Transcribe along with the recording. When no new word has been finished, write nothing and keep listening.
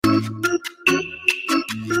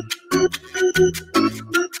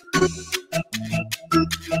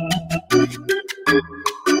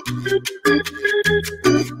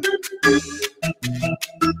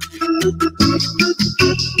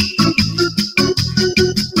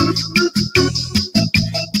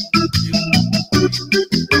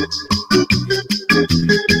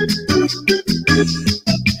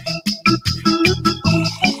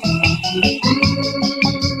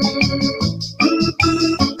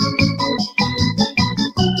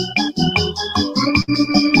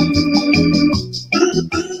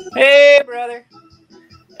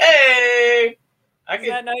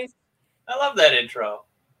Isn't that nice? I love that intro.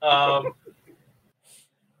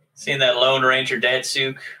 Seeing that Lone Ranger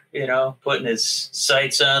Datsuk, putting his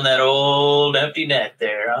sights on that old empty net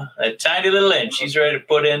there, huh? That tiny little inch. He's ready to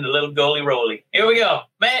put in the little goalie rolly. Here we go.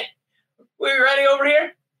 Matt, we ready over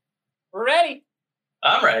here? We're ready.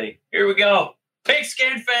 I'm ready. Here we go.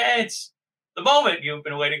 Pigskin fans, the moment you've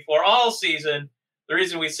been waiting for all season. The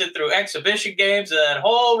reason we sit through exhibition games and that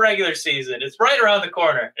whole regular season. It's right around the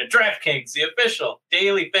corner. And DraftKings, the official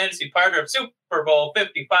daily fantasy partner of Super Bowl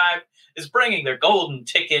 55, is bringing their golden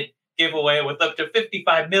ticket giveaway with up to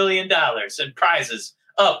 $55 million in prizes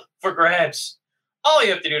up for grabs. All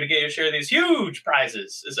you have to do to get your share of these huge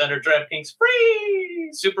prizes is enter DraftKings free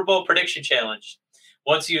Super Bowl prediction challenge.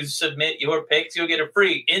 Once you submit your picks, you'll get a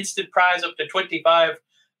free instant prize up to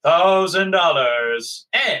 $25,000.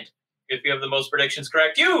 And if you have the most predictions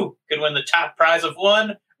correct, you could win the top prize of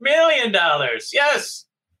 $1 million. Yes!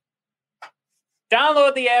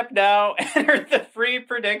 Download the app now, enter the free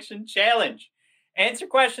prediction challenge. Answer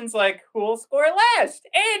questions like, who will score last?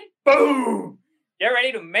 And boom! Get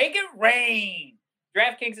ready to make it rain.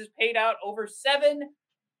 DraftKings has paid out over $7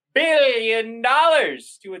 billion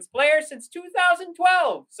to its players since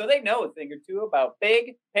 2012, so they know a thing or two about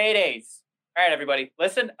big paydays. All right, everybody,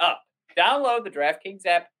 listen up. Download the DraftKings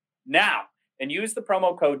app now and use the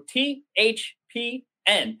promo code THPN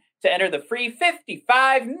to enter the free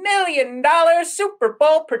 $55 million Super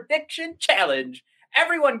Bowl prediction challenge.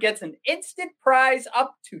 Everyone gets an instant prize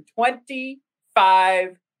up to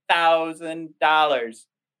 $25,000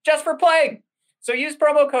 just for playing. So use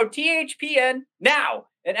promo code THPN now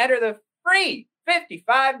and enter the free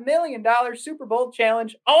 $55 million Super Bowl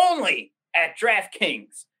challenge only at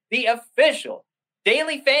DraftKings, the official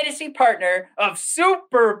daily fantasy partner of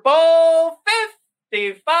Super Bowl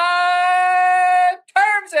 55.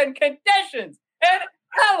 Terms and conditions and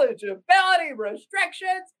eligibility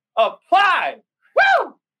restrictions apply.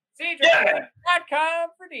 Woo! See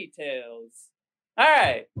DraftKings.com for details. All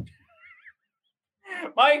right.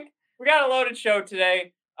 Mike, we got a loaded show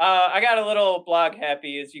today. I got a little blog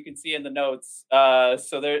happy, as you can see in the notes.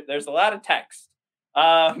 So there's a lot of text.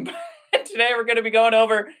 Today we're going to be going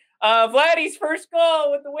over Vladdy's first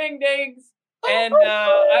goal with the Wingdings, and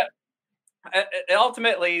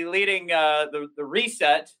ultimately leading the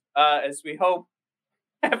reset, as we hope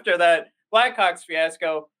after that Blackhawks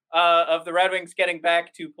fiasco, of the Red Wings getting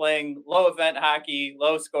back to playing low-event hockey,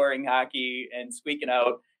 low-scoring hockey, and squeaking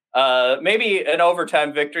out maybe an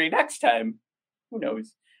overtime victory next time. Who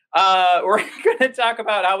knows? We're going to talk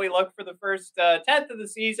about how we look for the first 10th of the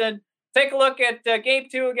season. Take a look at Game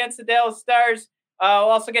 2 against the Dallas Stars. We'll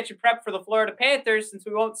also get you prepped for the Florida Panthers, since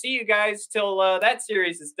we won't see you guys till that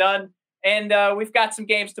series is done. And we've got some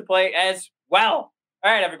games to play as well.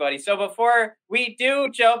 All right, everybody. So before we do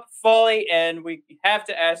jump fully in, we have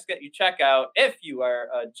to ask that you check out, if you are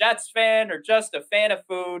a Jets fan or just a fan of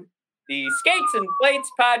food, the Skates and Plates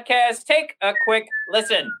podcast. Take a quick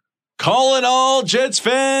listen. Calling all Jets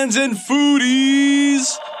fans and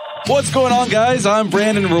foodies. What's going on, guys? I'm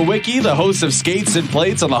Brandon Rowicki, the host of Skates and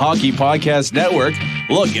Plates on the Hockey Podcast Network.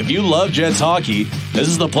 Look, if you love Jets hockey, this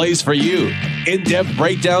is the place for you. In-depth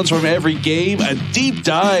breakdowns from every game, a deep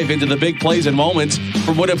dive into the big plays and moments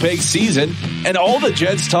from Winnipeg's season, and all the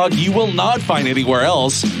Jets talk you will not find anywhere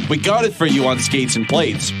else. We got it for you on Skates and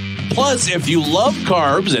Plates. Plus, if you love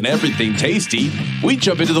carbs and everything tasty, we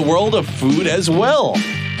jump into the world of food as well.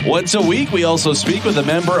 Once a week, we also speak with a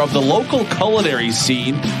member of the local culinary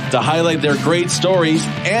scene to highlight their great stories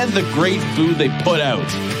and the great food they put out.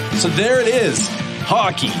 So there it is.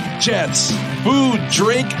 Hockey, Jets, food,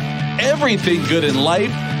 drink, everything good in life.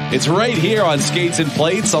 It's right here on Skates and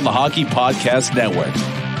Plates on the Hockey Podcast Network.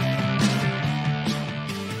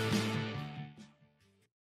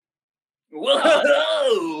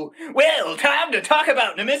 Whoa! Well, time to talk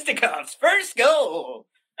about Nemistikov's first goal.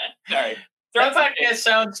 Sorry. That podcast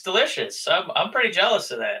sounds delicious. I'm pretty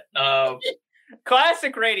jealous of that.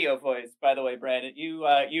 Classic radio voice, by the way, Brandon. You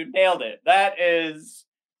nailed it. That is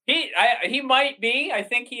he might be. I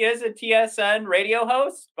think he is a TSN radio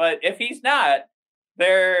host, but if he's not,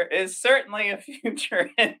 there is certainly a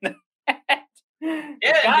future in that.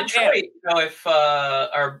 Yeah, in Detroit. If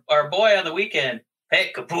our boy on the weekend,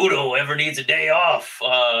 Pet Caputo, ever needs a day off,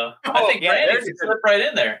 I think Brandon could slip right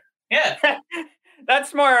in there. Yeah.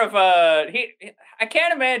 That's more of a I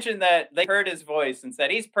can't imagine that they heard his voice and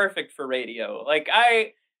said he's perfect for radio. Like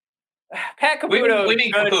Pat Caputo. We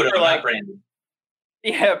mean Caputo, not Brandon.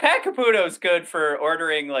 Yeah, Pat Caputo's good for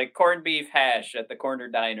ordering like corned beef hash at the corner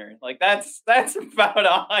diner. Like that's about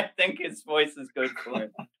all I think his voice is good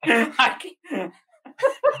for.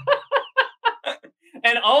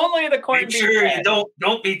 and only the corned Make beef. sure you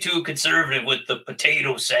don't be too conservative with the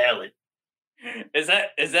potato salad. Is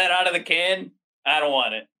that out of the can? I don't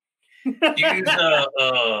want it. Use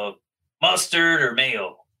mustard or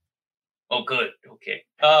mayo. Oh, good. Okay.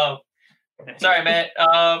 Sorry, Matt.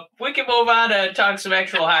 We can move on to talk some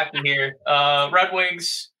actual hockey here. Red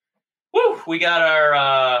Wings. Woo! We got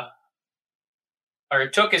our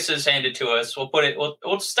Tookuses handed to us.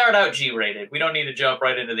 We'll start out G-rated. We don't need to jump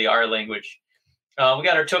right into the R language. We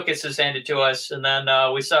got our Tookuses handed to us, and then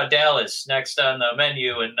we saw Dallas next on the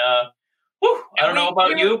menu. And I don't know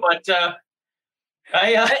about you, but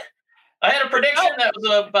I had a prediction that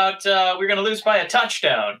was about we were going to lose by a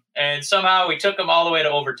touchdown, and somehow we took them all the way to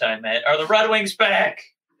overtime. Matt, are the Red Wings back?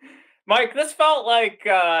 Mike, this felt like.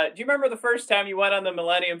 Do you remember the first time you went on the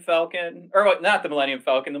Millennium Falcon, or what? Not the Millennium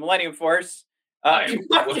Falcon, the Millennium Force? I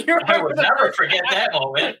would never forget that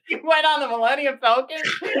moment. You went on the Millennium Falcon,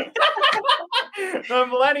 the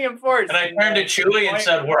Millennium Force, and I turned to Chewie and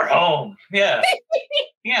said, "We're home." Yeah,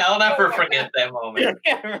 yeah, I'll never forget that moment.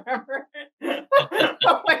 Yeah, remember?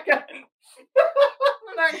 Oh my god!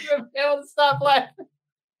 I'm not going to be able to stop laughing.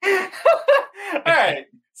 All right,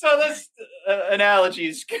 so this analogy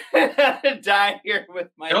is gonna die here with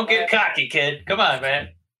my. Don't get cocky, kid. Come on, man.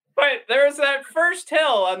 But there was that first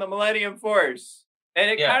hill on the Millennium Force,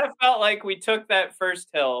 and it kind of felt like we took that first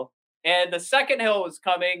hill, and the second hill was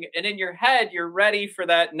coming, and in your head, you're ready for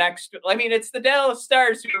that next. I mean, it's the Dallas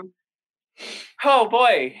Stars who, oh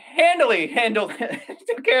boy, handily handled,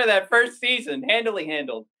 took care of that first season,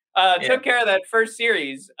 took care of that first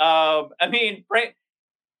series. I mean,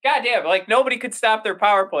 goddamn, like nobody could stop their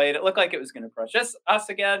power play, and it looked like it was going to crush us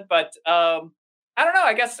again. But I don't know.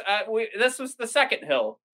 I guess this was the second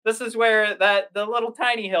hill. This is where the little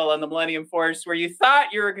tiny hill on the Millennium Force, where you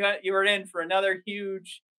thought you were in for another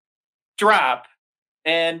huge drop,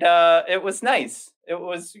 and it was nice. It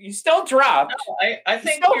was you still dropped. No, I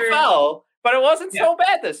think you still fell, but it wasn't so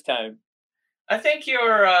bad this time. I think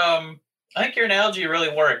your analogy really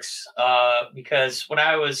works because when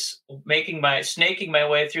I was snaking my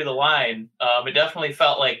way through the line, it definitely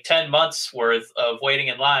felt like 10 months worth of waiting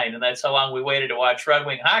in line, and that's how long we waited to watch Red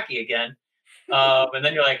Wing hockey again. And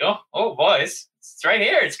then you're like, oh boys, it's right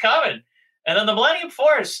here, it's coming. And then the Millennium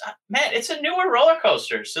Force, man, it's a newer roller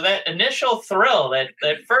coaster. So that initial thrill, that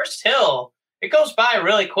first hill, it goes by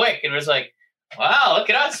really quick. And it was like, wow, look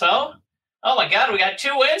at us, huh? Oh my God, we got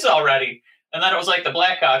 2 wins already. And then it was like the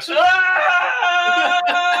Blackhawks. Ah!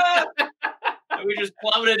 And we just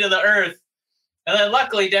plummeted to the earth. And then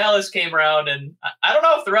luckily Dallas came around, and I don't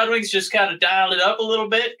know if the Red Wings just kind of dialed it up a little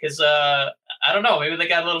bit because I don't know, maybe they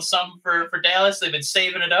got a little something for Dallas. They've been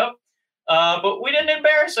saving it up, but we didn't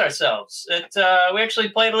embarrass ourselves. We actually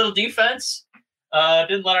played a little defense.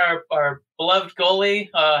 Didn't let our beloved goalie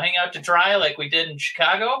hang out to dry like we did in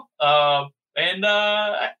Chicago. And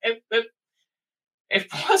it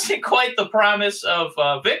wasn't quite the promise of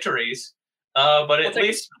victories. But at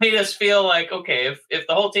least made us feel like, okay, if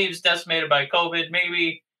the whole team's decimated by COVID,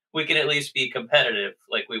 maybe we can at least be competitive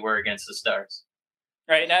like we were against the Stars.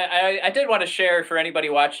 Right. And I did want to share for anybody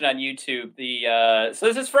watching on YouTube so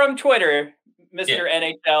this is from Twitter, Mr.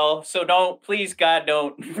 NHL. So please God,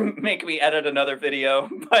 don't make me edit another video.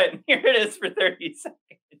 But here it is for 30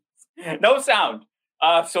 seconds. No sound.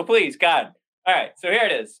 So please, God. All right. So here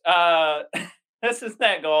it is. This is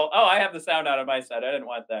that goal. Oh, I have the sound out on my side. I didn't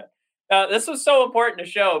want that. This was so important to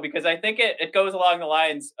show because I think it goes along the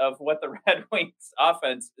lines of what the Red Wings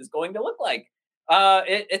offense is going to look like.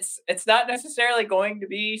 It's not necessarily going to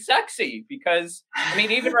be sexy because, I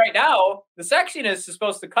mean, even right now, the sexiness is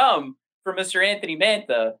supposed to come from Mr. Anthony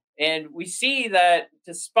Mantha. And we see that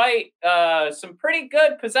despite some pretty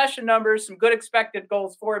good possession numbers, some good expected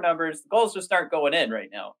goals for numbers, the goals just aren't going in right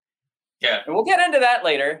now. Yeah. And we'll get into that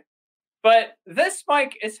later. But this,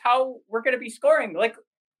 Mike, is how we're going to be scoring. Like,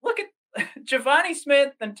 look at Giovanni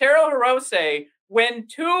Smith and Taro Hirose win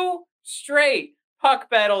 2 straight puck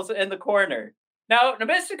battles in the corner. Now,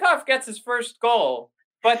 Namestnikov gets his first goal,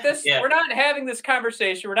 but we're not having this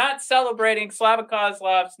conversation. We're not celebrating Slava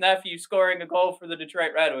Kozlov's nephew scoring a goal for the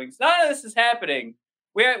Detroit Red Wings. None of this is happening.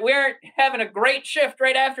 We aren't having a great shift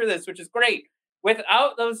right after this, which is great.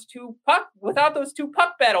 Without those two puck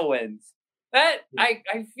battle wins. That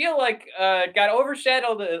I feel like got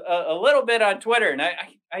overshadowed a little bit on Twitter, and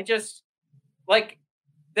I just like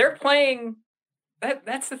they're playing.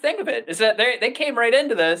 That's the thing of it is that they came right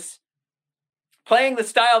into this playing the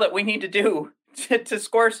style that we need to do to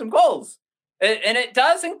score some goals, and it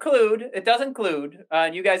does include.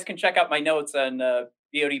 And you guys can check out my notes on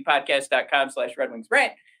bodpodcast.com/Red Wings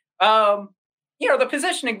Rant. the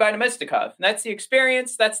positioning by Namestnikov. And that's the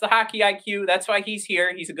experience. That's the hockey IQ. That's why he's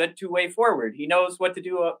here. He's a good two-way forward. He knows what to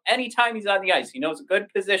do anytime he's on the ice. He knows a good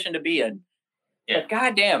position to be in. Yeah. But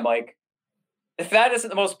goddamn, like, if that isn't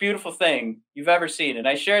the most beautiful thing you've ever seen, and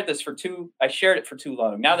I shared it for too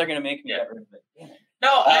long. Now they're going to make me get rid of it. Damn it.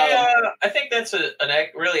 No, I think that's a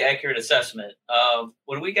really accurate assessment.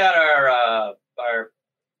 When we got our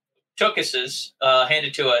Chuckuses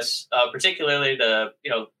handed to us, particularly the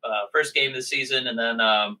first game of the season, and then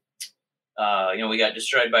we got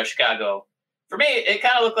destroyed by Chicago. For me, it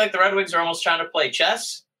kind of looked like the Red Wings are almost trying to play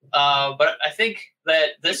chess. But I think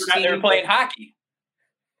that this team, they were playing hockey.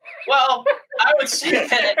 Well, I would say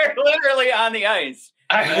that they're literally on the ice.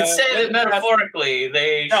 I would say that metaphorically,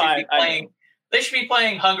 they should be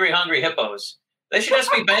playing hungry hippos. They should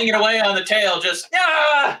just be banging away on the tail, just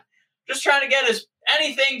trying to get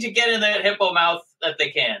anything to get in that hippo mouth that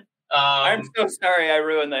they can. I'm so sorry I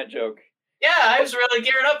ruined that joke. Yeah, I was really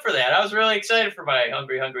gearing up for that. I was really excited for my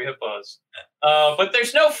hungry hippos. But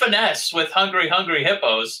there's no finesse with hungry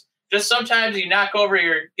hippos. Just sometimes you knock over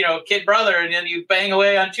your kid brother and then you bang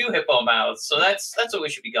away on two hippo mouths. So that's what we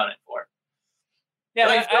should be gunning for. Yeah,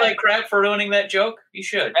 do you feel like crap for ruining that joke? You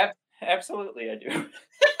should. Absolutely, I do.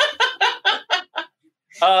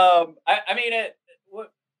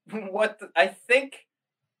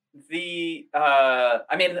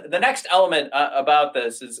 The next element about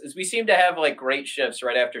this is we seem to have like great shifts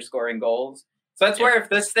right after scoring goals. So that's where if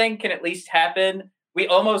this thing can at least happen, we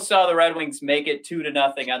almost saw the Red Wings make it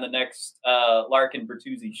 2-0 on the next Larkin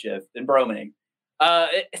Bertuzzi shift in Broming.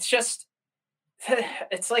 It's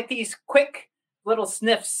like these quick little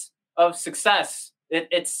sniffs of success.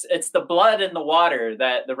 It's the blood in the water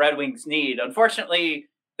that the Red Wings need. Unfortunately,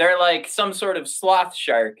 they're like some sort of sloth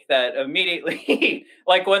shark that immediately,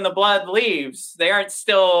 like when the blood leaves, there isn't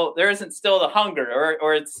still the hunger,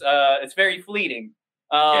 or it's very fleeting.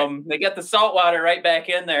 They get the salt water right back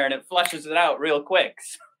in there and it flushes it out real quick.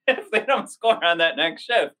 So if they don't score on that next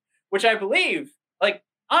shift, which I believe, like,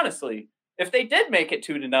 honestly, if they did make it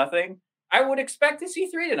 2-0, I would expect to see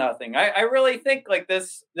 3-0. I really think like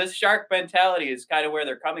this shark mentality is kind of where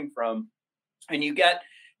they're coming from. And you get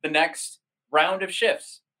the next round of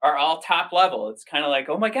shifts are all top level. It's kind of like,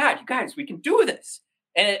 oh my God, you guys, we can do this.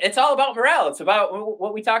 And it's all about morale. It's about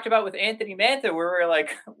what we talked about with Anthony Mantha, where we're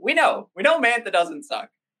like, we know Mantha doesn't suck.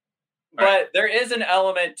 But there is an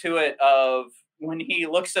element to it of when he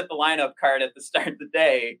looks at the lineup card at the start of the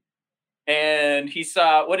day and he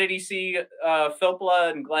saw, what did he see?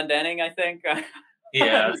 Filppula and Glendening, I think.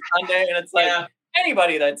 Yeah. Sunday. And it's like,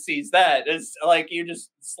 anybody that sees that is like, you just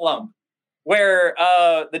slump. Where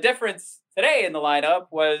the difference today in the lineup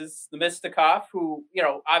was Namestnikov, who,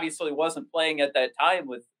 obviously wasn't playing at that time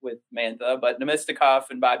with Mantha, but Namestnikov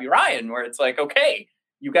and Bobby Ryan, where it's like, okay,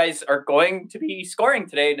 you guys are going to be scoring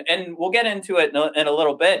today. And we'll get into it in a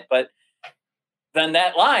little bit. But then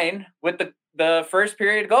that line with the first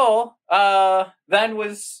period goal then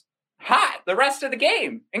was hot the rest of the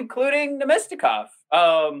game, including Namestnikov.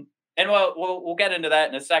 And we'll get into that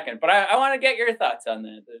in a second. But I want to get your thoughts on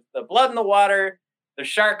that. The blood in the water, the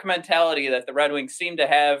shark mentality that the Red Wings seem to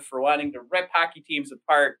have for wanting to rip hockey teams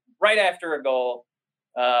apart right after a goal,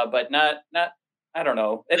 but not. I don't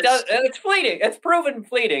know. It's fleeting. It's proven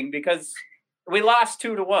fleeting because we lost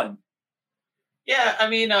 2-1. Yeah, I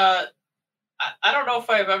mean, I don't know if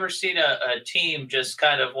I've ever seen a team just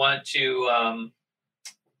kind of want to.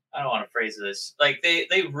 I don't want to phrase this like they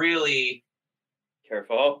really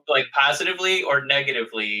careful, like positively or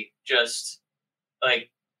negatively, just like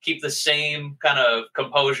keep the same kind of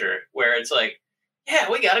composure where it's like, yeah,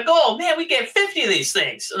 we got a goal, man, we get 50 of these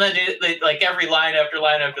things. And then they like every line after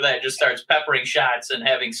that just starts peppering shots and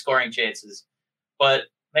having scoring chances. But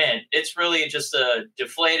man, it's really just a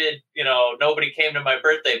deflated, nobody came to my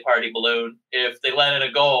birthday party balloon if they let in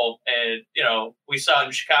a goal. And, we saw it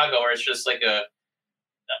in Chicago where it's just like a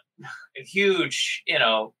huge,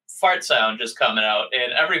 fart sound just coming out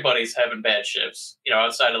and everybody's having bad shifts,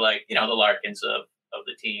 outside of like, the Larkins of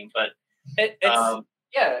the team. But it's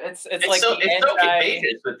like so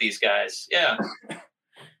contagious with these guys. Yeah.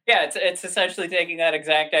 Yeah, it's essentially taking that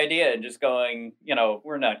exact idea and just going,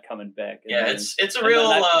 we're not coming back. And it's a real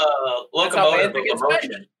locomotive of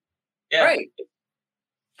emotion. Yeah. Right.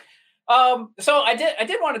 So I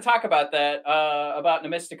did want to talk about that, about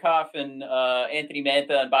Namestnikov and Anthony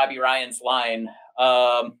Mantha and Bobby Ryan's line.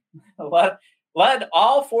 Led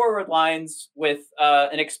all forward lines with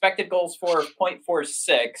an expected goals for of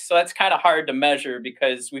 0.46. So that's kind of hard to measure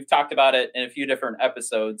because we've talked about it in a few different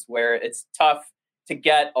episodes where it's tough to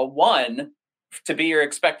get a 1 to be your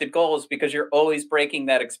expected goals because you're always breaking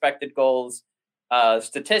that expected goals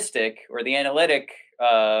statistic or the analytic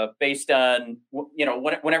based on,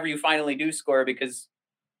 whenever you finally do score, because,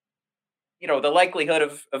 the likelihood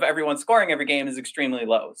of everyone scoring every game is extremely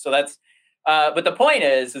low. So that's, but the point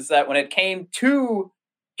is that when it came to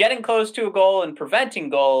getting close to a goal and preventing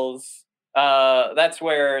goals, that's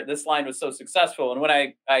where this line was so successful. And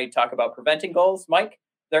when I talk about preventing goals, Mike,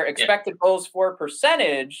 their expected goals for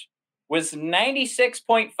percentage was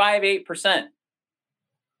 96.58%.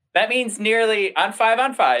 That means nearly on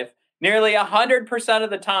 5-on-5, nearly 100% of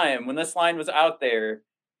the time when this line was out there,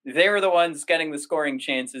 they were the ones getting the scoring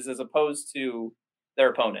chances as opposed to their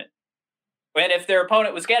opponent. And if their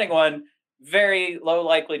opponent was getting one, very low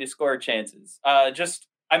likely to score chances.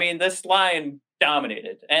 This line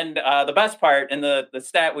dominated. And the best part, and the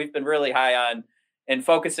stat we've been really high on and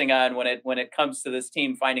focusing on when it comes to this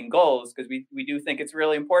team finding goals, because we do think it's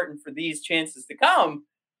really important for these chances to come,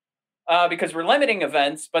 because we're limiting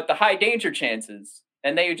events, but the high danger chances,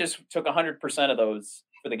 and they just took 100% of those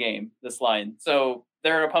for the game, this line. So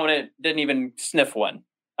their opponent didn't even sniff one.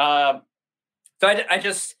 So I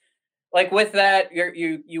just, like, with that,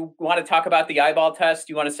 you want to talk about the eyeball test.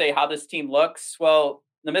 You want to say how this team looks. Well,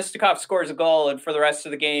 Namestnikov scores a goal, and for the rest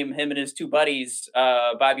of the game, him and his two buddies,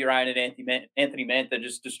 Bobby Ryan and Anthony Mantha,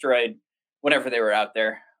 just destroyed whenever they were out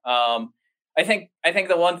there. I think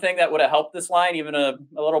the one thing that would have helped this line even a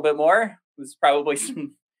little bit more was probably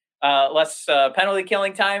some less penalty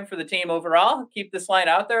killing time for the team overall. Keep this line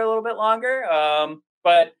out there a little bit longer.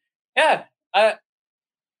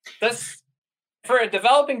 This, for a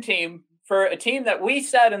developing team, for a team that we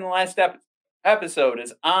said in the last episode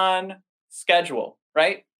is on schedule,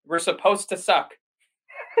 right? We're supposed to suck.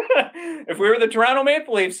 If we were the Toronto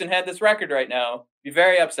Maple Leafs and had this record right now, I'd be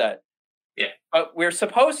very upset. Yeah. But we're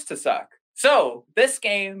supposed to suck. So this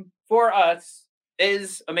game for us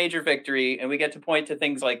is a major victory, and we get to point to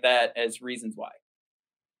things like that as reasons why.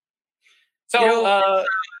 So,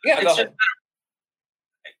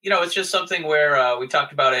 it's just something where we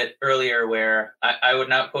talked about it earlier, where I would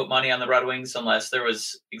not put money on the Red Wings unless there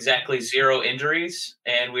was exactly 0 injuries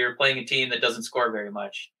and we were playing a team that doesn't score very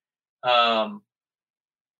much.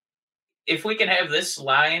 If we can have this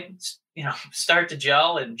line, start to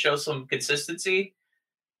gel and show some consistency,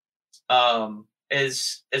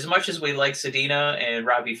 as much as we like Zadina and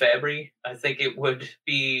Robbie Fabry, I think it would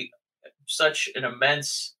be such an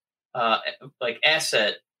immense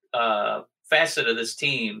asset facet of this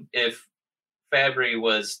team if Fabry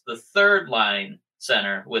was the third line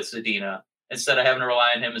center with Zadina instead of having to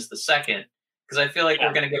rely on him as the second, because I feel like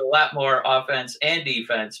we're going to get a lot more offense and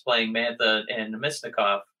defense playing Mantha and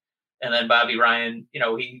Namestnikov, and then Bobby Ryan.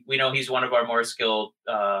 We know he's one of our more skilled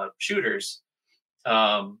shooters.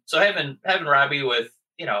 So having Robbie with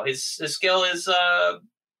his skill is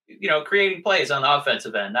creating plays on the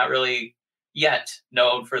offensive end, not really yet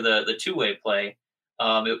known for the two-way play.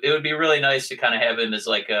 It would be really nice to kind of have him as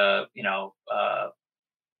like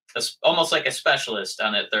almost like a specialist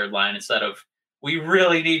on that third line instead of we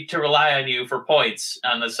really need to rely on you for points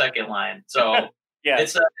on the second line. So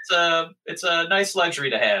it's a nice luxury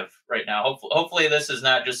to have right now. Hopefully this is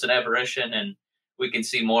not just an aberration and we can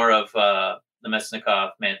see more of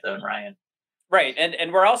Namestnikov, Mantha, and Ryan. Right,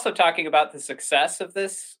 and we're also talking about the success of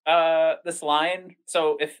this line.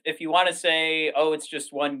 So if you want to say, oh, it's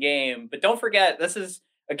just one game, but don't forget this is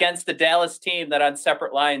against the Dallas team that on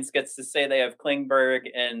separate lines gets to say they have Klingberg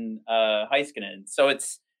and Heiskanen. So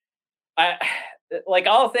it's like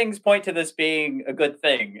all things point to this being a good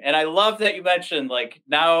thing. And I love that you mentioned like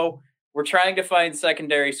now we're trying to find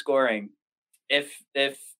secondary scoring. If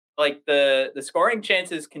like the scoring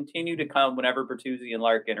chances continue to come whenever Bertuzzi and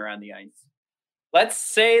Larkin are on the ice. Let's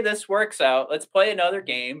say this works out. Let's play another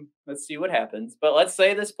game. Let's see what happens. But let's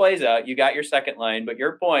say this plays out. You got your second line, but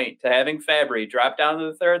your point to having Fabry drop down to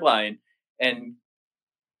the third line and,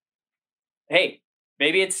 hey,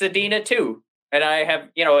 maybe it's Zadina too. And I have,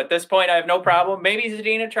 at this point, I have no problem. Maybe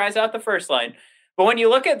Zadina tries out the first line. But when you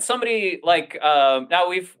look at somebody like, now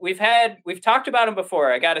we've talked about him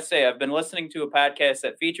before. I got to say, I've been listening to a podcast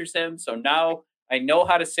that features him. So now I know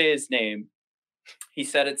how to say his name. He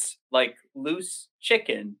said it's like loose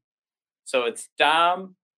chicken. So it's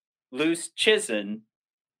Dom Loose Chizen.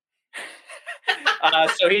 So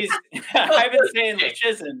I've been saying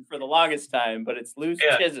Chizen for the longest time, but it's Loose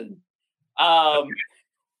Chizen.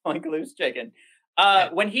 Like loose chicken.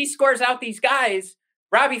 When he scores out these guys,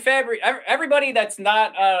 Robbie Fabry, everybody that's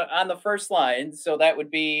not on the first line, so that would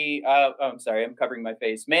be, I'm sorry, I'm covering my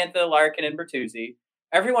face, Mantha, Larkin, and Bertuzzi.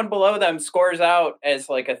 Everyone below them scores out as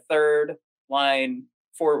like a third line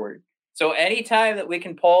forward. So anytime that we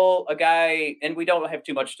can pull a guy, and we don't have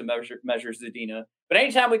too much to measure Zadina, But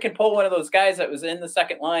anytime we can pull one of those guys that was in the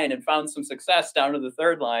second line and found some success down to the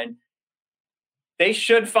third line, they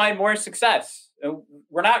should find more success.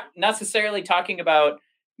 We're not necessarily talking about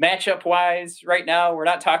matchup wise right now. We're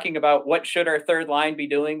not talking about what should our third line be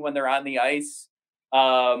doing when they're on the ice. We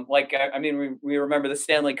remember the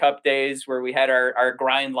Stanley Cup days where we had our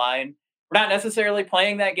grind line. We're not necessarily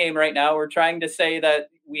playing that game right now. We're trying to say that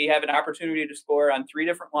we have an opportunity to score on 3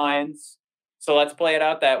 different lines. So let's play it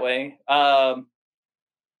out that way.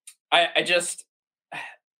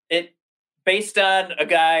 Based on a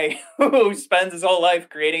guy who spends his whole life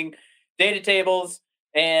creating data tables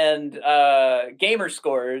and gamer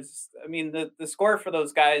scores, I mean, the score for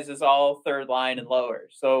those guys is all third line and lower.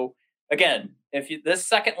 So again, this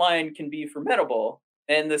second line can be formidable,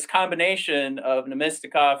 and this combination of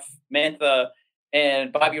Namestnikov, Mantha,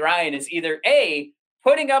 and Bobby Ryan is either A,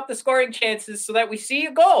 putting up the scoring chances so that we see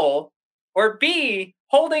a goal, or B,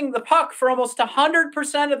 holding the puck for almost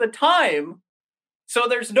 100% of the time so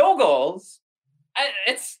there's no goals.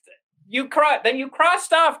 You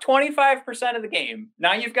crossed off 25% of the game.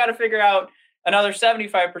 Now you've got to figure out another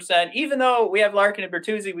 75%. Even though we have Larkin and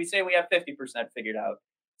Bertuzzi, we say we have 50% figured out.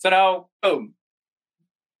 So now, boom.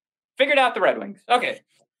 Figured out the Red Wings. Okay.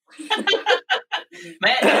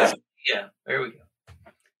 Matt, yeah, there we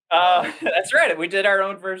go. That's right. We did our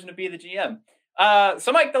own version of Be the GM.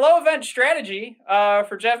 So, Mike, the low event strategy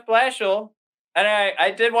for Jeff Blashill, and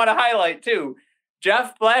I did want to highlight, too,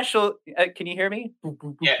 Jeff Blashill, can you hear me?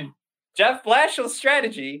 Yeah. Jeff Blashill's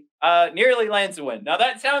strategy nearly lands a win. Now,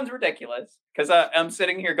 that sounds ridiculous because I'm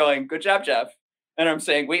sitting here going, good job, Jeff. And I'm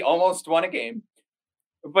saying we almost won a game.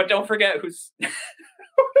 But don't forget who's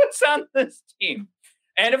on this team.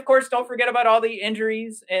 And, of course, don't forget about all the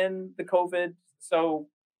injuries and the COVID. So,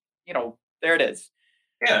 there it is.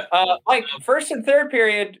 Yeah. First and third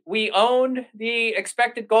period, we owned the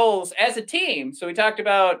expected goals as a team. So we talked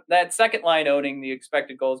about that second line owning the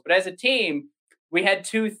expected goals. But as a team, we had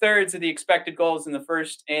 2/3 of the expected goals in the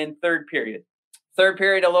first and third period. Third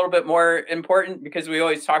period, a little bit more important because we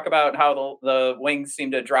always talk about how the Wings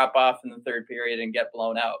seem to drop off in the third period and get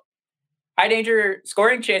blown out. High danger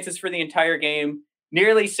scoring chances for the entire game,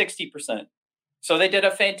 nearly 60%. So they did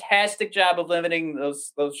a fantastic job of limiting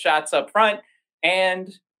those shots up front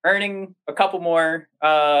and earning a couple more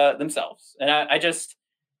themselves. And I just,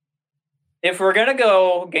 if we're going to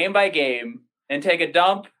go game by game and take a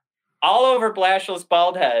dump all over Blashill's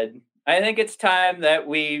bald head, I think it's time that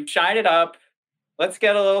we shine it up. Let's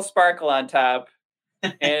get a little sparkle on top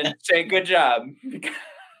and say good job.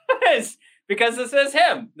 Because this is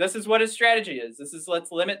him. This is what his strategy is. This is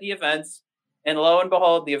let's limit the events. And lo and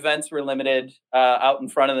behold, the events were limited out in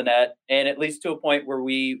front of the net, and at least to a point where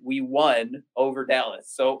we won over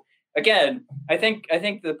Dallas. So again, I think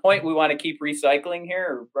the point we want to keep recycling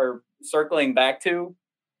here or circling back to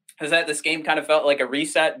is that this game kind of felt like a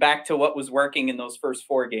reset back to what was working in those first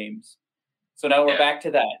 4 games. So now we're back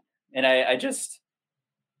to that. And I just,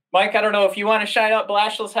 Mike, I don't know if you want to shine up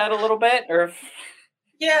Blashill's head a little bit or if...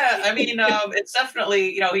 Yeah, I mean, it's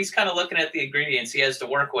definitely, he's kind of looking at the ingredients he has to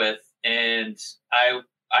work with. And I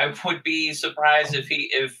would be surprised if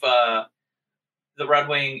the Red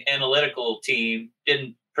Wing analytical team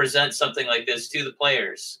didn't present something like this to the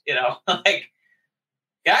players. Like,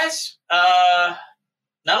 guys, not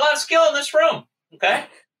a lot of skill in this room. Okay,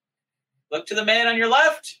 look to the man on your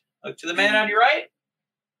left. Look to the man on your right.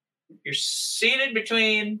 You're seated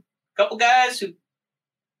between a couple guys who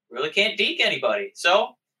really can't deke anybody.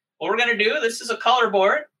 So what we're gonna do? This is a color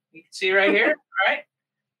board. You can see right here. All right.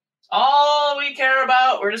 All we care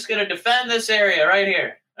about, we're just going to defend this area right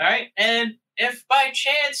here. All right. And if by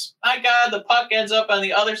chance, my God, the puck ends up on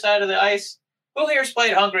the other side of the ice, who here's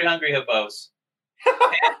played Hungry Hungry Hippos?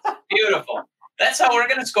 Beautiful. That's how we're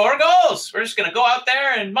going to score goals. We're just going to go out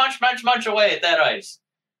there and munch away at that ice.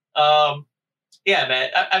 Yeah,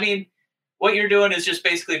 man. I mean, what you're doing is just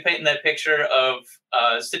basically painting that picture of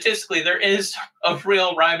statistically, there is a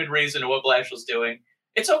real rhyme and reason to what Blashill's doing.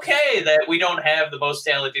 It's okay that we don't have the most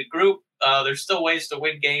talented group. There's still ways to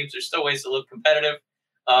win games. There's still ways to look competitive.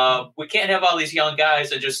 We can't have all these young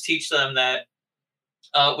guys and just teach them that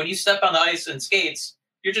when you step on the ice and skates,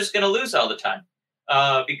 you're just going to lose all the time.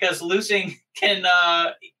 Because losing can,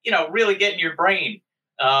 really get in your brain.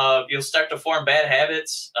 You'll start to form bad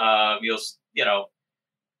habits.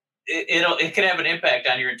 It can have an impact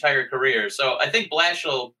on your entire career. So I think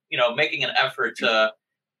Blashill, making an effort to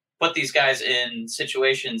put these guys in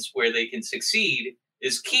situations where they can succeed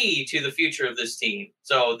is key to the future of this team.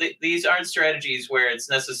 So these aren't strategies where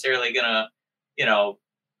it's necessarily going to,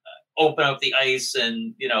 open up the ice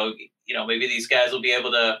and, maybe these guys will be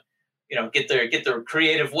able to, get their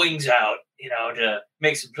creative wings out to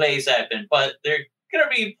make some plays happen, but they're going to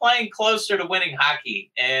be playing closer to winning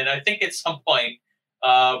hockey. And I think at some point,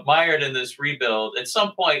 mired in this rebuild, at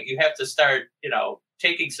some point you have to start,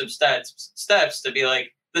 taking some steps to be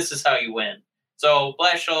like, this is how you win. So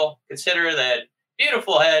Blashill, consider that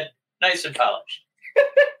beautiful head, nice and polished.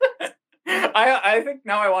 I think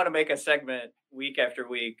now I want to make a segment week after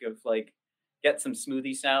week of like get some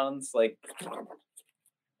smoothie sounds, like,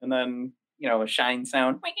 and then a shine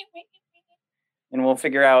sound, and we'll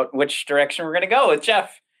figure out which direction we're gonna go with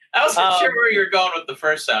Jeff. I wasn't sure where you were going with the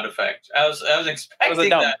first sound effect. I was expecting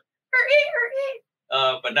that,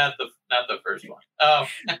 but not the first one.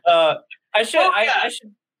 I should.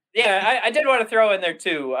 Yeah, I did want to throw in there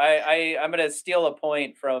too. I'm going to steal a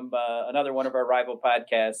point from another one of our rival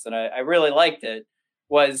podcasts, and I really liked it.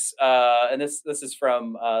 And this is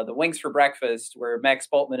from the Wings for Breakfast, where Max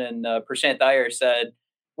Boltman and Prashant Dyer said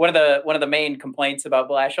one of the main complaints about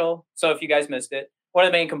Blashill. So if you guys missed it, one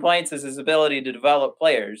of the main complaints is his ability to develop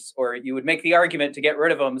players, or you would make the argument to get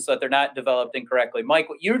rid of them so that they're not developed incorrectly. Mike,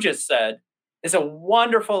 what you just said is a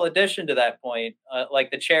wonderful addition to that point,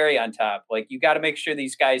 like the cherry on top. Like, you got to make sure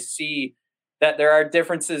these guys see that there are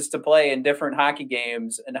differences to play in different hockey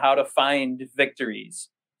games and how to find victories.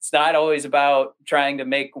 It's not always about trying to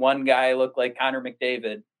make one guy look like Connor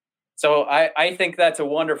McDavid. So I think that's a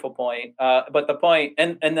wonderful point. But the point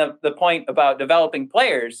and the point about developing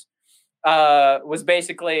players was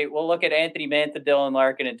basically, we'll look at Anthony Mantha, Dylan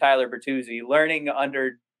Larkin, and Tyler Bertuzzi learning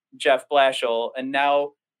under Jeff Blashill, and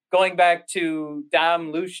now going back to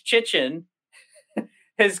Dom Luszczyszyn,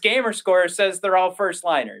 his gamer score says they're all first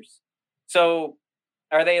liners. So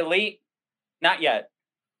are they elite? Not yet.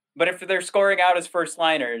 But if they're scoring out as first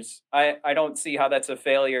liners, I don't see how that's a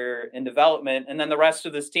failure in development. And then the rest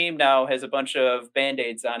of this team now has a bunch of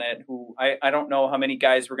Band-Aids on it, who I don't know how many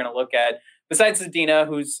guys we're going to look at, besides Zadina,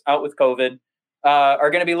 who's out with COVID,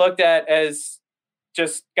 are going to be looked at as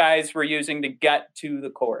just guys we're using to get to the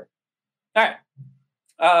core. All right.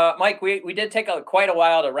 Mike, we did take quite a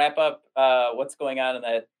while to wrap up what's going on in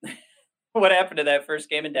that, what happened to that first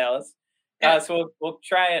game in Dallas. So I'll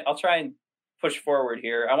try and push forward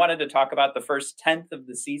here. I wanted to talk about the first 10th of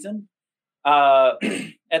the season.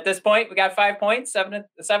 At this point, we got 5 points,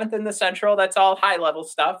 seventh in the Central. That's all high level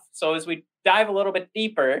stuff. So as we dive a little bit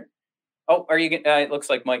deeper, it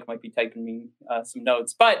looks like Mike might be typing me some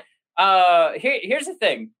notes, but here's the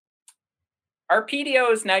thing. Our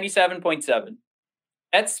PDO is 97.7.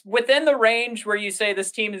 That's within the range where you say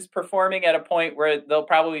this team is performing at a point where they'll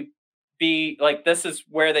probably be like, this is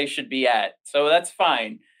where they should be at. So that's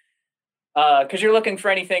fine. Because you're looking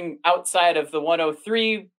for anything outside of the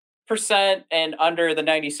 103% and under the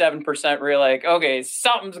 97% where you're like, okay,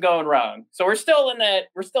 something's going wrong. So we're still in the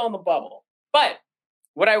bubble. But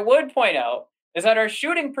what I would point out is that our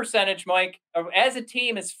shooting percentage, Mike, as a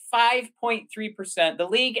team is 5.3%. The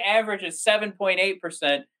league average is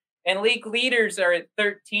 7.8%. And league leaders are at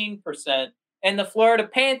 13%. And the Florida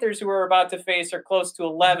Panthers, who we're about to face, are close to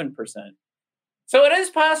 11%. So it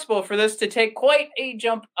is possible for this to take quite a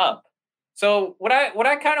jump up. So what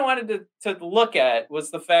I kind of wanted to look at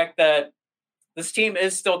was the fact that this team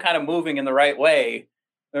is still kind of moving in the right way.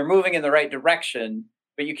 They're moving in the right direction,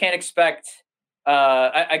 but you can't expect,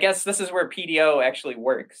 I guess this is where PDO actually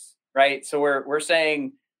works, right? So we're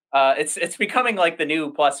saying it's becoming like the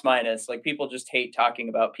new plus minus. Like, people just hate talking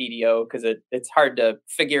about PDO because it's hard to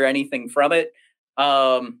figure anything from it.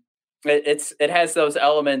 It has those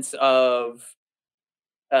elements of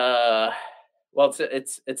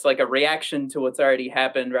it's like a reaction to what's already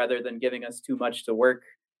happened rather than giving us too much to work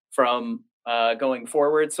from going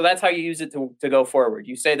forward. So that's how you use it to go forward.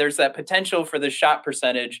 You say there's that potential for the shot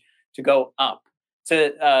percentage to go up.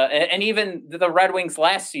 And even the Red Wings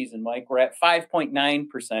last season, Mike, we're at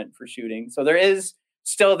 5.9% for shooting. So there is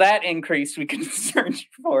still that increase we can search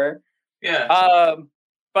for. Yeah.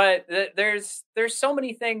 But there's so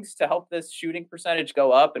many things to help this shooting percentage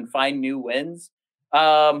go up and find new wins.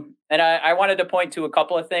 And I wanted to point to a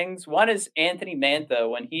couple of things. One is Anthony Mantha.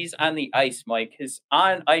 When he's on the ice, Mike, his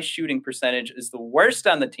on-ice shooting percentage is the worst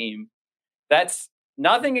on the team. That's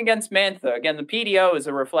nothing against Mantha. Again, the PDO is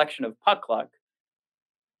a reflection of puck luck.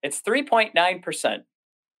 It's 3.9%.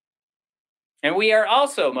 And we are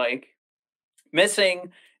also, Mike,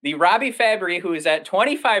 missing the Robbie Fabry, who is at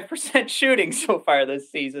 25% shooting so far this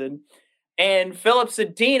season, and Philip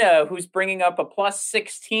Zadina, who's bringing up a plus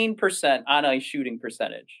 16% on-ice shooting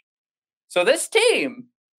percentage. So this team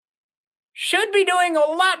should be doing a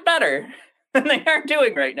lot better than they are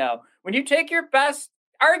doing right now. When you take your best,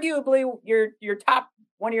 arguably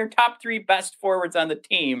one of your top three best forwards on the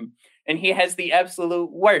team, and he has the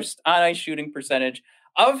absolute worst on-ice shooting percentage,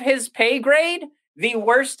 of his pay grade, the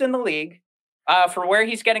worst in the league for where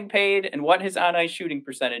he's getting paid and what his on-ice shooting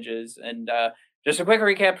percentage is. And just a quick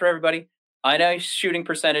recap for everybody. On-ice shooting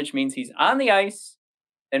percentage means he's on the ice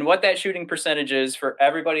and what that shooting percentage is for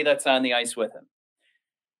everybody that's on the ice with him.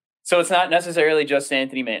 So it's not necessarily just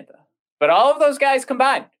Anthony Mantha. But all of those guys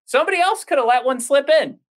combined, somebody else could have let one slip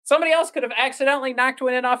in. Somebody else could have accidentally knocked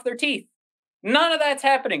one in off their teeth. None of that's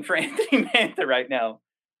happening for Anthony Mantha right now.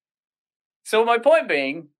 So my point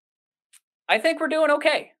being, I think we're doing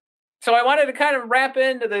okay. So I wanted to kind of wrap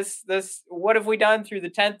into this what have we done through the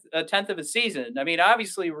 10th of a season? I mean,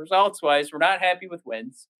 obviously, results-wise, we're not happy with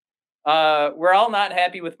wins. We're all not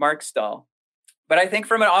happy with Mark Stahl. But I think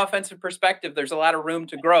from an offensive perspective, there's a lot of room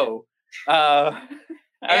to grow. You had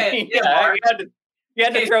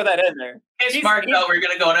to throw that in there. Mark thought we were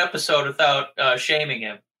going to go an episode without shaming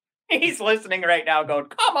him. He's listening right now going,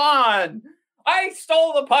 come on! I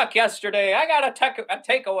stole the puck yesterday. I got a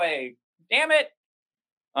takeaway. Damn it.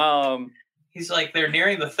 He's like, they're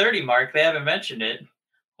nearing the 30 mark. They haven't mentioned it.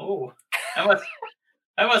 Oh, I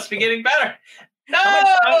must be getting better. No!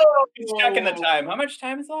 He's checking the time. How much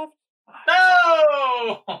time is left?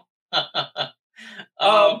 No!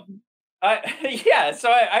 So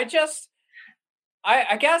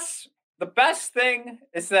I guess the best thing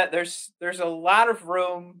is that there's a lot of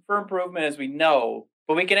room for improvement, as we know,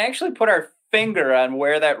 but we can actually put our finger on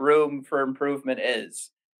where that room for improvement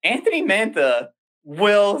is. Anthony Mantha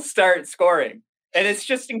will start scoring. And it's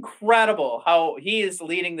just incredible how he is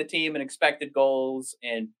leading the team in expected goals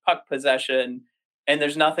and puck possession, and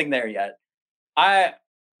there's nothing there yet. I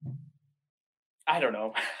don't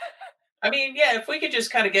know. I mean, yeah, if we could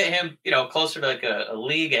just kind of get him, closer to like a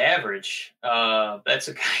league average, that's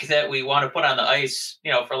a guy that we want to put on the ice,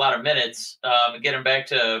 for a lot of minutes, and get him back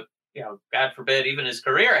to, God forbid, even his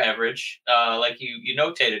career average, like you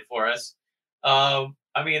notated for us.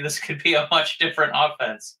 I mean, this could be a much different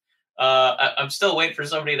offense. I'm still waiting for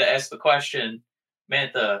somebody to ask the question,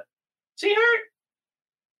 Mantha, is he hurt?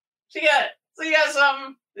 He got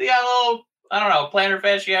something? He got a little, I don't know, plantar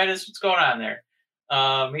fasciitis? What's going on there?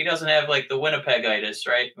 He doesn't have like the Winnipegitis,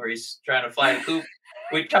 right? Where he's trying to fly the coop.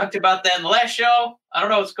 We talked about that in the last show. I don't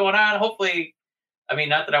know what's going on. Hopefully, I mean,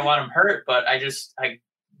 not that I want him hurt, but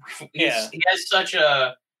he has such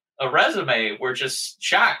a resume. We're just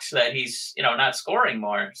shocked that he's, not scoring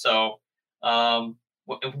more. So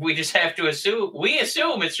we just have to assume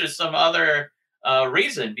it's just some other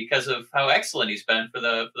reason because of how excellent he's been for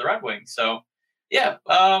the Red Wings. So yeah,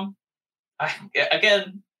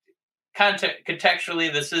 again,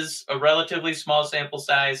 contextually, this is a relatively small sample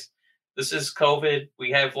size. This is COVID.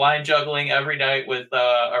 We have line juggling every night with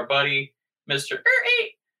our buddy, Mr.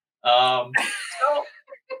 So,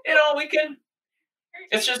 we can.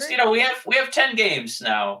 It's just, we have 10 games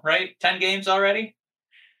now, right? 10 games already.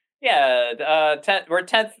 Yeah, 10. We're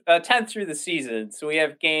 10th through the season, so we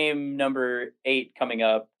have game number 8 coming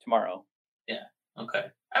up tomorrow. Yeah. Okay.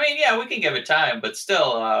 I mean, yeah, we can give it time, but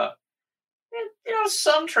still,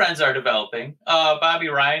 some trends are developing. Bobby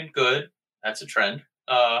Ryan, good. That's a trend.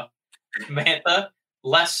 Mantha,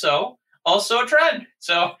 less so. Also a trend.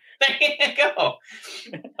 So there you go.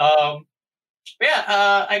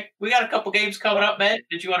 We got a couple games coming up, Matt.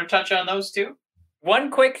 Did you want to touch on those too?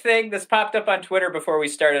 One quick thing that's popped up on Twitter before we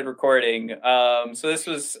started recording. So this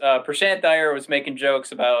was Prashant Iyer was making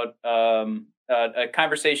jokes about a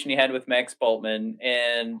conversation he had with Max Bultman,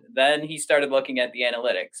 and then he started looking at the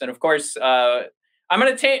analytics. And of course, I'm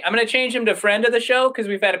gonna change him to friend of the show because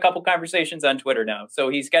we've had a couple conversations on Twitter now. So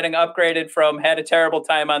he's getting upgraded from had a terrible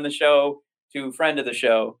time on the show to friend of the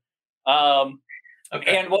show.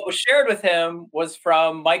 Okay. And what was shared with him was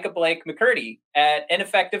from Micah Blake McCurdy at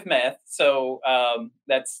Ineffective Math. So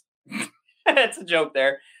that's that's a joke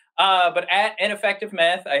there. But at Ineffective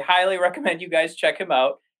Math, I highly recommend you guys check him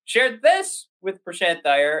out. Shared this with Prashant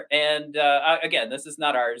Iyer. And again, this is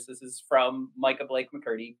not ours. This is from Micah Blake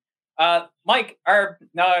McCurdy. Mike, our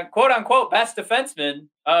quote unquote best defenseman,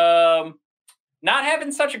 not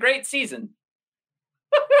having such a great season.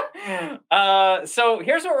 So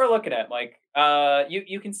here's what we're looking at, Mike.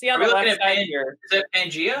 You can see on the left side here. Is that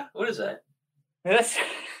Pangea? What is that? This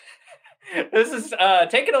is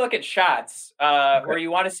taking a look at shots. Where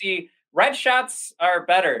you want to see red shots are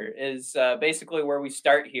better is basically where we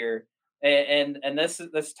start here. And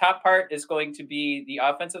this top part is going to be the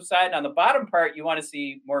offensive side. And on the bottom part, you want to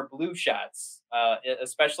see more blue shots,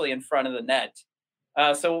 especially in front of the net.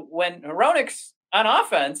 So when Hronek's on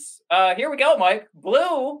offense, here we go, Mike.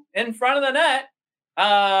 Blue in front of the net.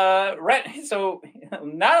 Red. So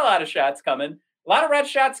not a lot of shots coming. A lot of red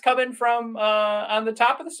shots coming from on the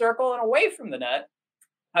top of the circle and away from the net.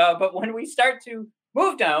 But when we start to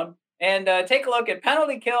move down and take a look at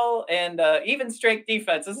penalty kill and even strength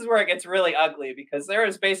defense. This is where it gets really ugly because there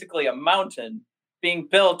is basically a mountain being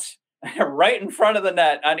built right in front of the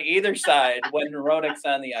net on either side when Hronek's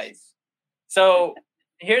on the ice. So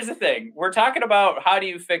here's the thing. We're talking about how do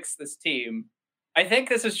you fix this team. I think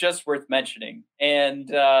this is just worth mentioning. And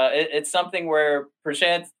it's something where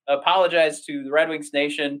Prashant apologized to the Red Wings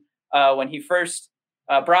Nation when he first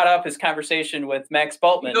brought up his conversation with Max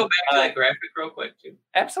Bultman. Go back to that graphic real quick, too.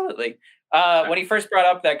 Absolutely. When he first brought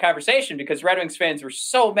up that conversation, because Red Wings fans were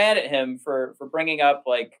so mad at him for bringing up,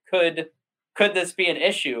 like, could this be an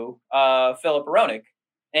issue, Filip Hronek?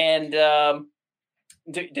 And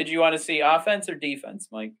did you want to see offense or defense,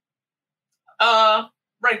 Mike?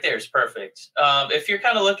 Right there is perfect. If you're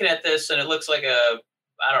kind of looking at this and it looks like a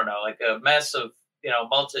mess of,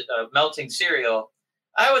 melting cereal,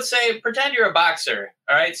 I would say pretend you're a boxer.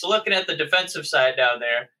 All right. So looking at the defensive side down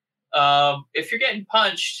there, if you're getting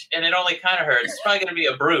punched and it only kind of hurts, it's probably going to be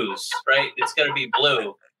a bruise, right? It's going to be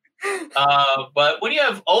blue. But when you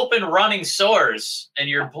have open running sores and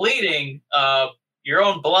you're bleeding your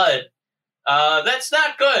own blood, that's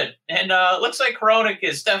not good. And looks like Hronek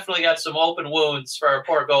has definitely got some open wounds for our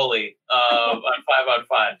poor goalie on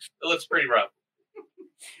 5-on-5. It looks pretty rough.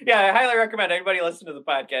 Yeah, I highly recommend anybody listen to the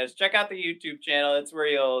podcast. Check out the YouTube channel. It's where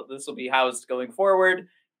this will be housed going forward.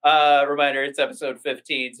 Reminder, it's episode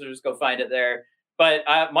 15, so just go find it there. But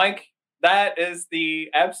Mike, that is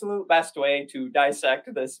the absolute best way to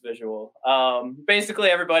dissect this visual. Basically,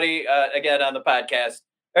 everybody, again, on the podcast,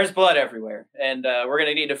 there's blood everywhere, and we're going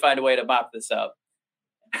to need to find a way to mop this up.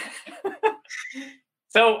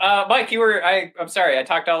 So, Mike, I'm sorry, I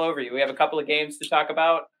talked all over you. We have a couple of games to talk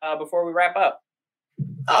about before we wrap up.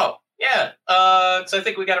 Oh, yeah. So I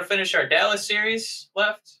think we got to finish our Dallas series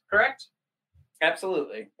left, correct?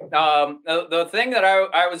 Absolutely. The thing that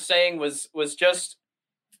I was saying was just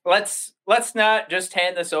let's not just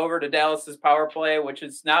hand this over to Dallas's power play, which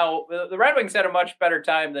is now the Red Wings had a much better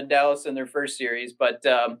time than Dallas in their first series, but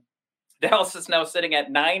Dallas is now sitting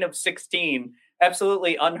at 9 of 16,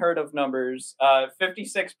 absolutely unheard of numbers,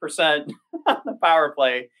 56% on the power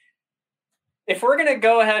play. If we're going to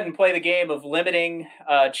go ahead and play the game of limiting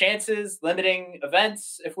chances, limiting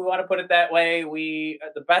events, if we want to put it that way,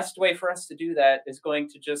 the best way for us to do that is going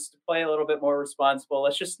to just play a little bit more responsible.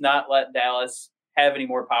 Let's just not let Dallas have any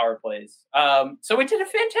more power plays. So we did a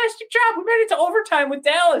fantastic job. We made it to overtime with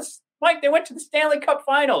Dallas. Mike, they went to the Stanley Cup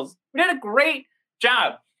Finals. We did a great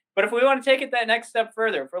job. But if we want to take it that next step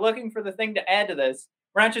further, if we're looking for the thing to add to this,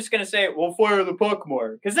 we're not just going to say, we'll fire the puck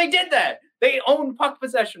more. Because they did that. They owned puck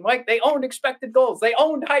possession, Mike. They owned expected goals. They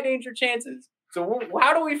owned high danger chances. So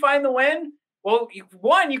how do we find the win? Well,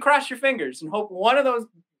 one, you cross your fingers and hope one of those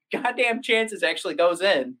goddamn chances actually goes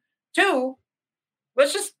in. Two,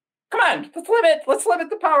 let's limit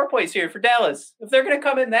the power plays here for Dallas. If they're going to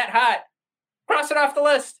come in that hot, cross it off the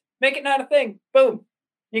list. Make it not a thing. Boom.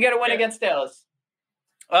 You got to win against Dallas.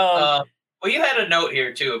 Well, you had a note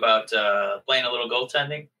here, too, about playing a little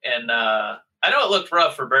goaltending. And I know it looked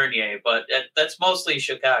rough for Bernier, but that's mostly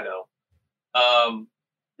Chicago.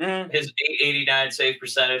 His .889 save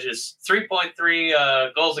percentage is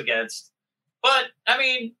 3.3 goals against. But, I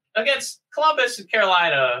mean, against Columbus and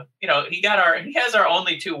Carolina, he has our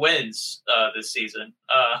only 2 wins this season.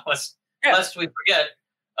 Lest we forget.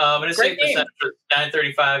 And his save percentage was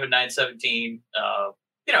 935 and 917.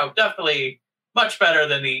 Definitely much better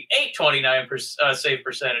than the 829 save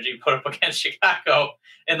percentage he put up against Chicago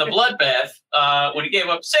in the bloodbath when he gave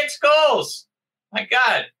up 6 goals. My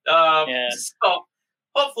God. So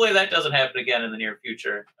hopefully that doesn't happen again in the near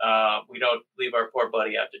future. We don't leave our poor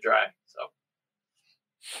buddy out to dry. So.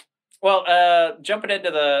 Well, jumping into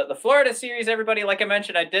the Florida series, everybody, like I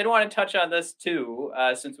mentioned, I did want to touch on this too,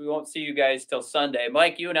 since we won't see you guys till Sunday.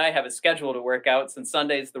 Mike, you and I have a schedule to work out since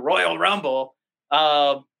Sunday's the Royal Rumble.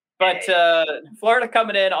 But Florida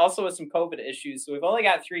coming in also with some COVID issues, so we've only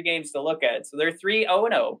got 3 games to look at. So they're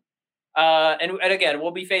 3-0-0. And again,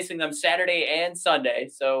 we'll be facing them Saturday and Sunday.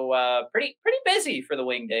 So pretty busy for the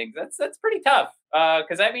Wingdings. That's pretty tough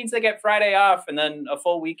because that means they get Friday off and then a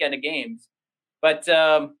full weekend of games. But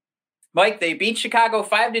Mike, they beat Chicago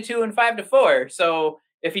 5-2 and 5-4. So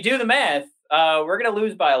if you do the math, we're going to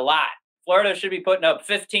lose by a lot. Florida should be putting up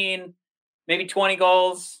 15, maybe 20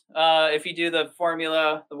 goals if you do the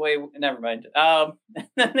formula the way. Never mind.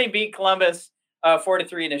 Then they beat Columbus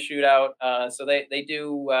 4-3 in a shootout. So they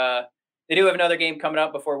do have another game coming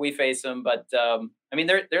up before we face them. But I mean,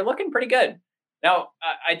 they're looking pretty good. Now,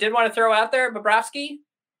 I did want to throw out there Bobrovsky,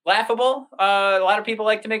 laughable. A lot of people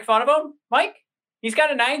like to make fun of him. Mike, he's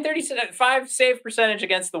got a .935 save percentage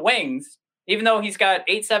against the Wings. even though he's got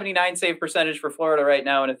 879 save percentage for Florida right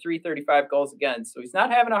now and a 335 goals against. So he's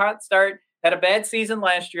not having a hot start. Had a bad season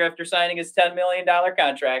last year after signing his $10 million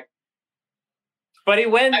contract. But he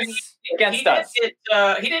wins against us.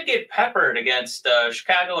 He did get peppered against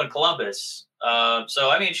Chicago and Columbus. So,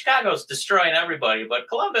 I mean, Chicago's destroying everybody, but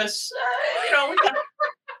Columbus,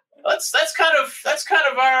 that's kind of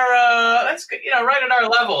our right at our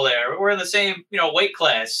level there. We're in the same weight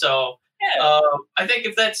class. So I think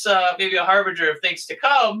if that's maybe a harbinger of things to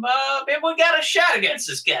come, maybe we got a shot against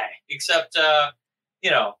this guy. Except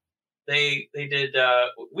they did.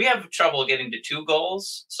 We have trouble getting to 2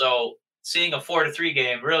 goals. So seeing a 4-3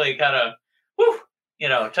 game really kind of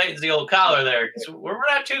tightens the old collar there. We're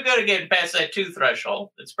not too good at getting past that 2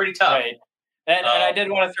 threshold. It's pretty tough. Right. And I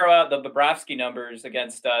did want to throw out the Bobrovsky numbers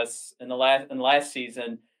against us in last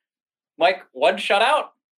season. Mike, 1 shutout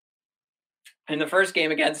in the first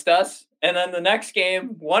game against us, and then the next game,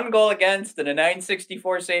 1 goal against and a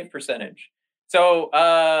 .964 save percentage. So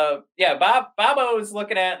Bobo is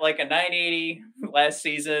looking at like a .980 last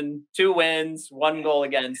season, 2 wins, 1 goal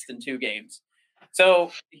against in 2 games.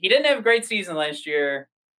 So he didn't have a great season last year,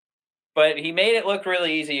 but he made it look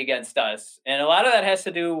really easy against us. And a lot of that has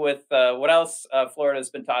to do with what else Florida's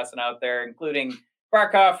been tossing out there, including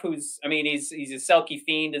Barkov, he's a Selke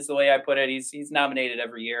fiend is the way I put it. He's nominated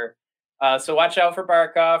every year. So watch out for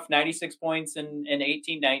Barkov, 96 points in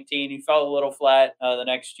 18-19. He fell a little flat the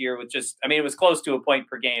next year with it was close to a point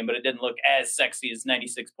per game, but it didn't look as sexy as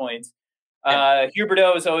 96 points.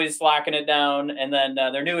 Huberdeau is always locking it down. And then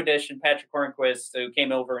their new addition, Patrick Hornquist, who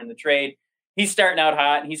came over in the trade, he's starting out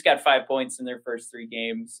hot, and he's got 5 points in their first 3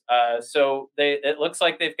 games. So it looks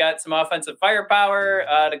like they've got some offensive firepower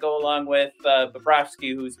to go along with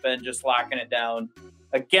Bobrovsky, who's been just locking it down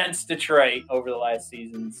against Detroit over the last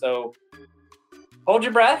season. So hold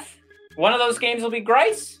your breath. One of those games will be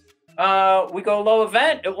Greiss. We go low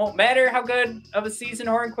event. It won't matter how good of a season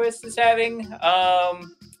Hornquist is having.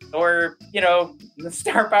 Or the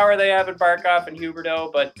star power they have in Barkov and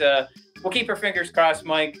Huberdeau, but we'll keep our fingers crossed,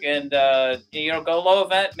 Mike, and go low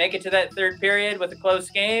event, make it to that third period with a close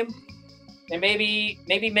game, and maybe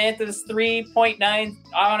Mantha's 3.9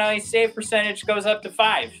 on ice save percentage goes up to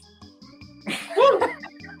 5.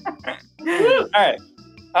 All right,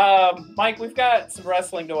 Mike, we've got some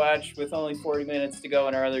wrestling to watch with only 40 minutes to go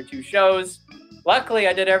in our other 2 shows. Luckily,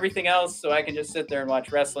 I did everything else, so I can just sit there and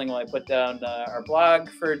watch wrestling while I put down our blog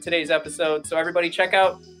for today's episode. So everybody check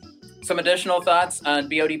out some additional thoughts on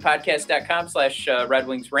bodpodcast.com/Red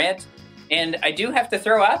Wings Rant. And I do have to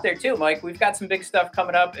throw out there, too, Mike, we've got some big stuff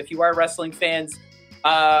coming up. If you are wrestling fans,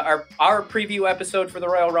 our preview episode for the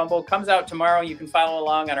Royal Rumble comes out tomorrow. You can follow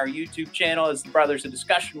along on our YouTube channel as the Brothers of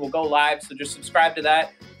Discussion will go live, so just subscribe to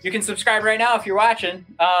that. You can subscribe right now if you're watching.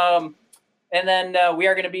 And then we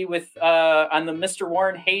are going to be on the Mr.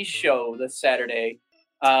 Warren Hayes show this Saturday,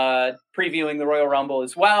 previewing the Royal Rumble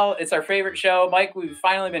as well. It's our favorite show. Mike, we've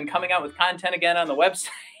finally been coming out with content again on the website.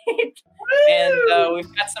 And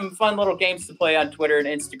we've got some fun little games to play on Twitter and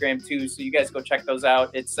Instagram, too. So you guys go check those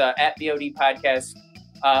out. It's at BOD Podcast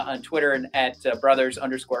on Twitter and at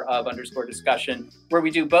brothers_of_discussion, where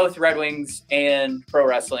we do both Red Wings and pro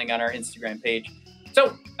wrestling on our Instagram page.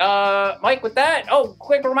 So, Mike, with that,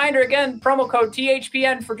 quick reminder again, promo code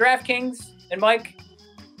THPN for DraftKings. And Mike,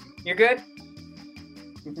 you're good?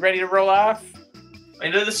 Ready to roll off?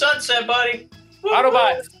 Into the sunset, buddy. Woo-hoo.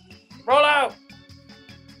 Autobots, roll out.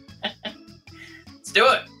 Let's do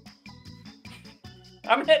it.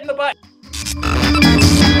 I'm hitting the button.